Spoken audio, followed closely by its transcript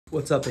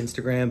What's up,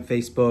 Instagram,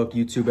 Facebook,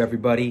 YouTube,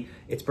 everybody?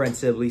 It's Brent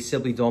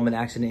Sibley Dolman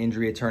Accident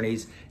Injury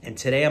Attorneys, and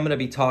today I'm going to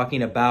be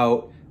talking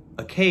about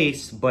a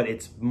case, but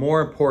it's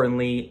more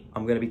importantly,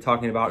 I'm going to be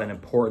talking about an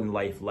important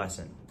life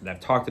lesson that I've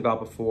talked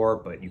about before,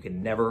 but you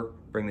can never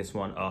bring this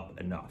one up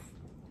enough.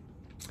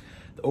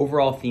 The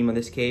overall theme of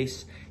this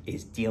case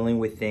is dealing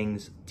with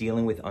things,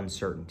 dealing with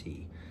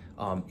uncertainty.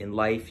 In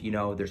life, you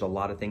know, there's a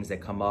lot of things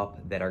that come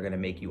up that are going to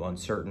make you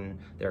uncertain,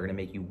 that are going to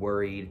make you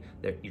worried,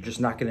 that you're just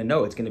not going to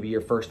know. It's going to be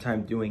your first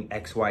time doing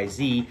X, Y,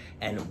 Z.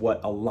 And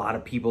what a lot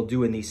of people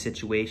do in these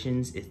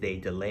situations is they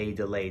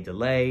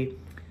delay.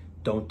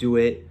 Don't do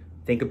it.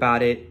 Think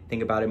about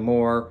it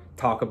more,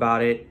 talk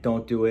about it,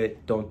 don't do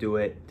it,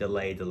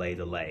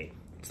 delay.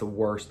 It's the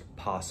worst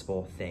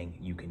possible thing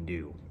you can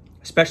do,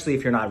 especially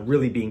if you're not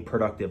really being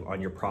productive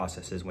on your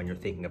processes when you're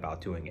thinking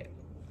about doing it.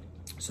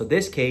 So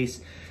this case,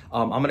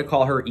 I'm going to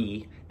call her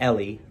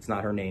Ellie. It's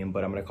not her name,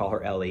 but I'm going to call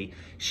her Ellie.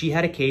 She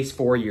had a case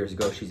 4 years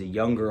ago. She's a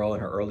young girl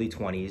in her early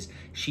 20s.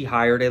 She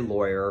hired a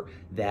lawyer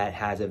that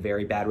has a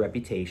very bad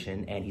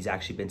reputation, and he's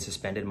actually been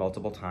suspended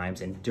multiple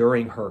times. And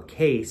during her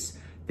case,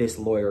 this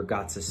lawyer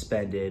got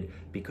suspended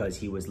because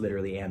he was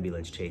literally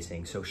ambulance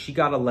chasing. So she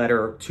got a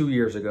letter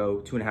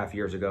 2.5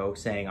 years ago,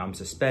 saying, I'm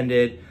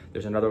suspended.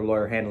 There's another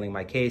lawyer handling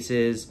my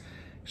cases.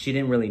 She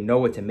didn't really know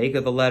what to make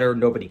of the letter.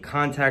 Nobody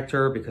contacted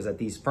her because at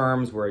these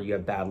firms where you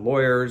have bad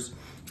lawyers,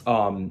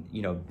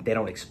 you know, they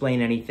don't explain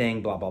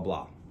anything, blah, blah,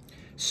 blah.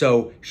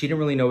 So she didn't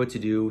really know what to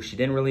do. She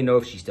didn't really know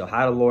if she still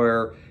had a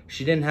lawyer.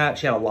 She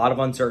had a lot of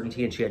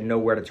uncertainty and she had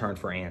nowhere to turn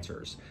for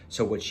answers.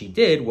 So what she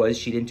did was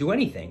she didn't do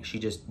anything. She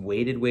just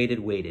waited.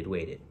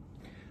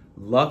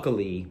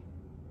 Luckily,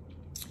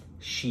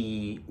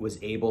 she was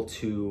able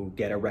to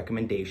get a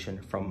recommendation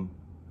from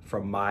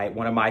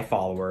one of my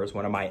followers,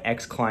 one of my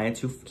ex-clients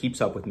who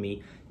keeps up with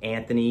me.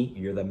 Anthony,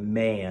 you're the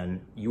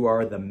man. You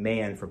are the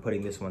man for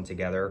putting this one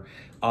together.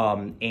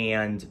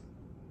 And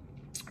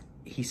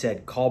he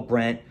said, call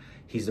Brent.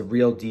 He's the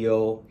real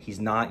deal. He's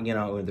not, you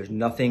know, there's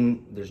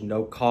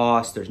no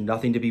cost. There's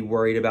nothing to be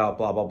worried about,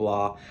 blah, blah,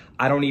 blah.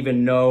 I don't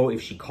even know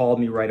if she called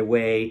me right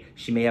away.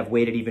 She may have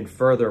waited even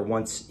further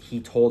once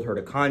he told her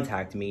to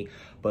contact me.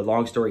 But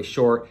long story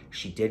short,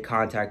 she did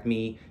contact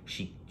me.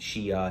 She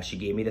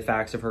gave me the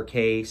facts of her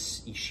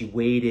case. She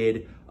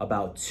waited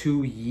about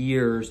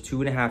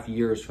 2.5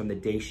 years from the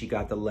day she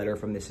got the letter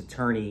from this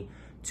attorney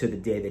to the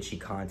day that she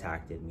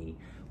contacted me,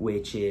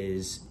 which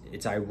is,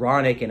 it's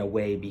ironic in a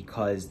way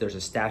because there's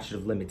a statute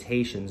of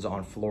limitations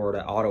on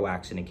Florida auto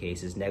accident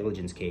cases,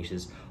 negligence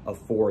cases, of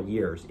 4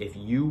 years. If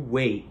you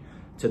wait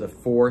to the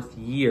 4th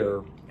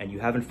year and you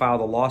haven't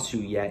filed a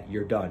lawsuit yet,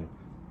 you're done.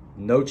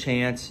 No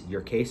chance,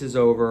 your case is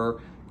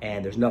over,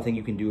 and there's nothing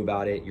you can do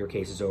about it. Your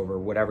case is over,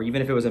 whatever.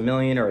 Even if it was $1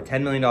 million or a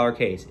 $10 million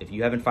case, if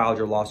you haven't filed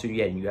your lawsuit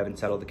yet and you haven't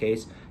settled the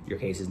case, your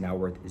case is now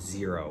worth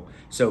 0.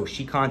 So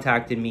she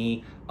contacted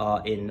me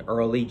in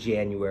early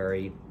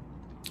January,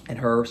 and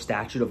her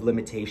statute of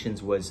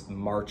limitations was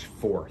March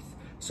 4th.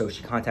 So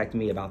she contacted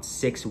me about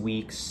 6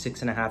 weeks,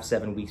 6.5,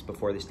 7 weeks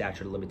before the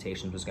statute of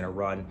limitations was gonna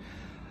run.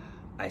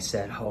 I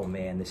said, oh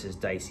man, this is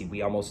dicey.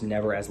 We almost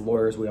never, as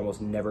lawyers, we almost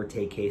never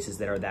take cases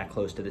that are that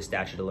close to the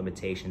statute of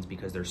limitations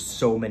because there's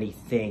so many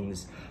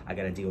things. I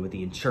gotta deal with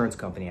the insurance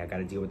company, I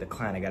gotta deal with the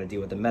client, I gotta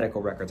deal with the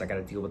medical records, I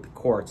gotta deal with the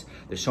courts.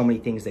 There's so many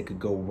things that could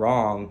go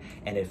wrong.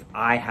 And if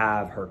I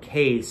have her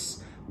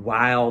case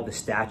while the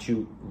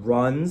statute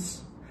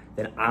runs,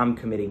 then I'm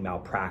committing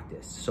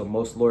malpractice. So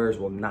most lawyers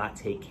will not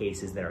take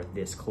cases that are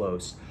this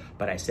close.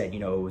 But I said, you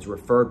know, it was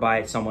referred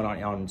by someone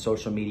on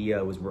social media.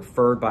 It was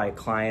referred by a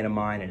client of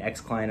mine, an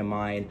ex-client of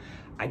mine.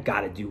 I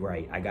gotta do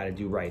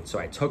right. So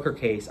I took her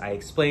case. I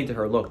explained to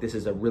her, look, this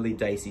is a really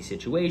dicey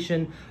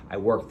situation. I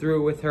worked through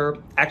it with her.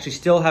 Actually,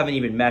 still haven't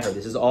even met her.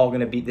 This is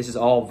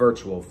all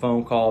virtual,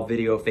 phone call,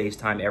 video,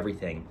 FaceTime,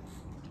 everything.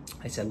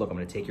 I said, look, I'm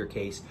gonna take your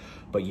case,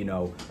 but you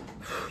know,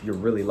 you're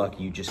really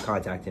lucky you just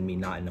contacted me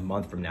not in a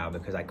month from now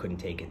because I couldn't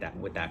take it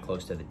that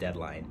close to the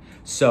deadline.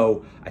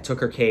 So I took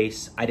her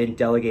case. I didn't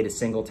delegate a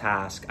single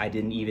task. I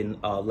didn't even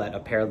let a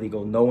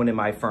paralegal, no one in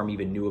my firm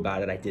even knew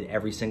about it. I did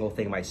every single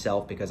thing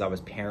myself because I was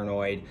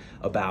paranoid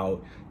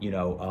about, you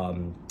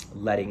know,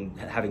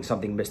 having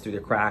something miss through the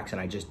cracks,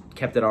 and I just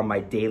kept it on my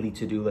daily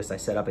to-do list. I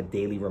set up a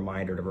daily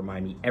reminder to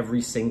remind me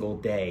every single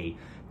day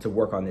to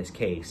work on this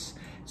case.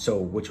 So,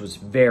 which was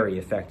very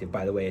effective,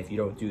 by the way. If you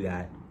don't do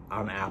that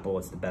on Apple,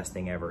 it's the best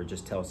thing ever.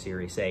 Just tell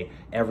Siri, say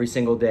every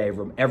single day,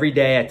 every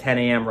day at 10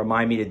 a.m.,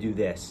 remind me to do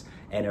this,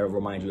 and it'll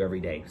remind you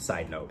every day.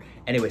 Side note.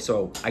 Anyway,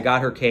 so I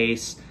got her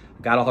case,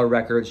 got all her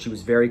records. She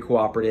was very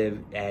cooperative,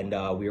 and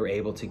we were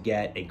able to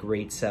get a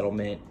great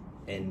settlement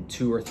in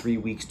 2 or 3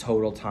 weeks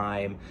total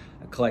time.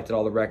 I collected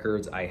all the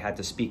records. I had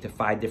to speak to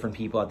 5 different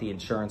people at the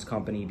insurance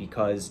company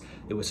because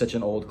it was such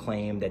an old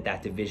claim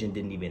that division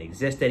didn't even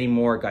exist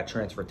anymore. It got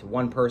transferred to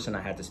one person.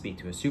 I had to speak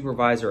to a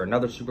supervisor,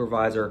 another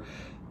supervisor.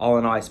 All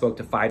in all, I spoke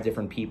to 5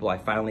 different people. I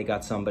finally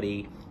got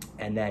somebody.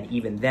 And then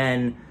even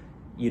then,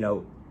 you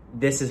know,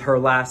 this is her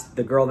last,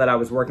 the girl that I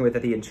was working with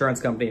at the insurance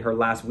company, her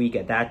last week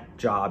at that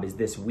job is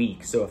this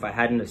week. So if I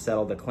hadn't have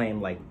settled the claim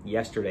like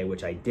yesterday,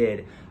 which I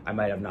did, I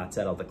might have not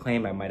settled the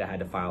claim. I might have had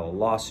to file a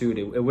lawsuit.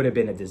 It would have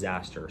been a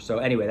disaster. So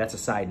anyway, that's a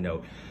side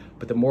note.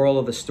 But the moral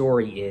of the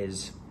story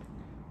is,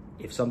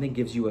 if something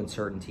gives you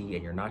uncertainty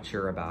and you're not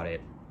sure about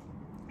it,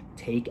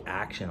 take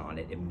action on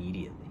it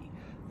immediately.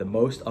 The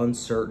most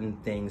uncertain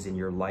things in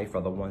your life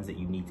are the ones that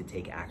you need to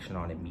take action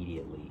on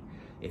immediately.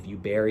 If you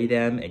bury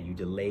them and you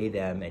delay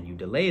them and you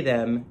delay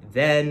them,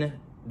 then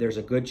there's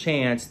a good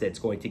chance that it's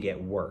going to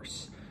get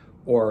worse,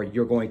 or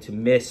you're going to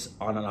miss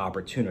on an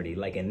opportunity.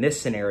 Like in this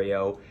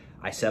scenario,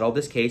 I settled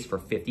this case for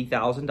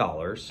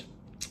 $50,000.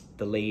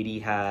 The lady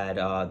had,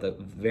 the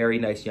very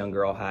nice young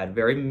girl had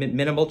very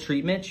minimal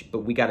treatment, but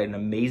we got an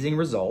amazing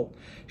result.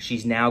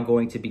 She's now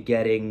going to be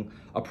getting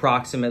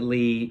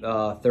approximately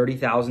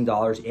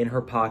 $30,000 in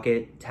her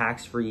pocket,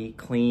 tax-free,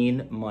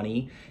 clean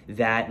money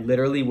that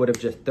literally would have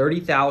just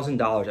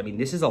 $30,000. I mean,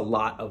 this is a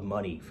lot of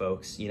money,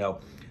 folks. You know,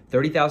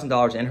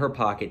 $30,000 in her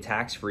pocket,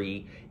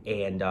 tax-free.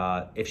 And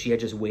if she had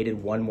just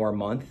waited one more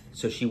month,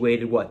 so she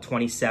waited, what,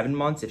 27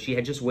 months? If she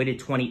had just waited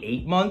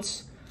 28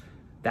 months,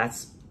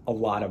 that's a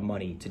lot of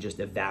money to just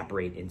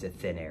evaporate into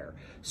thin air.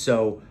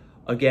 So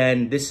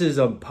again, this is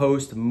a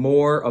post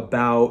more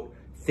about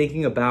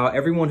thinking about,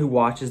 everyone who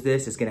watches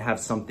this is going to have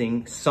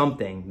something,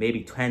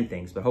 maybe 10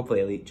 things, but hopefully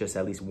at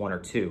least one or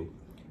two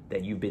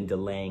that you've been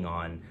delaying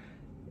on.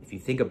 If you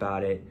think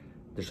about it,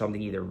 there's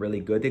something either really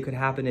good that could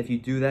happen if you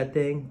do that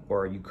thing,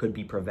 or you could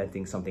be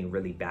preventing something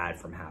really bad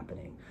from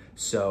happening.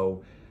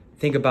 So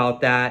think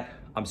about that.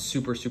 I'm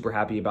super, super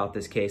happy about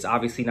this case.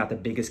 Obviously not the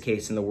biggest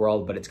case in the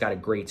world, but it's got a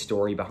great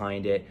story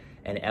behind it.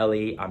 And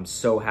Ellie, I'm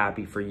so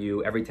happy for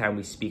you. Every time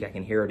we speak, I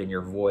can hear it in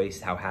your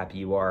voice, how happy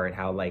you are and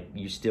how like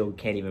you still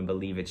can't even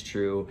believe it's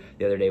true.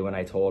 The other day when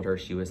I told her,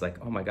 she was like,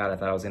 oh my God, I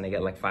thought I was gonna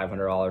get like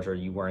 $500 or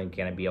you weren't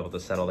gonna be able to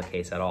settle the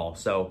case at all.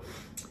 So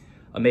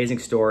amazing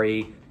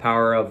story,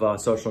 power of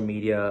social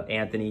media.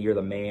 Anthony, you're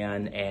the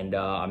man. And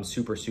I'm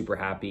super, super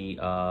happy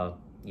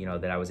you know,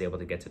 that I was able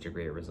to get such a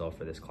great result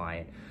for this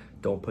client.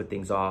 Don't put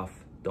things off.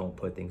 Don't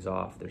put things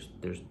off.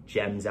 There's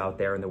gems out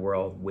there in the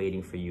world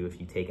waiting for you if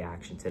you take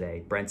action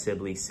today. Brent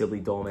Sibley, Sibley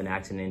Dolman,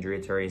 accident injury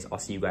attorneys. I'll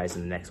see you guys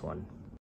in the next one.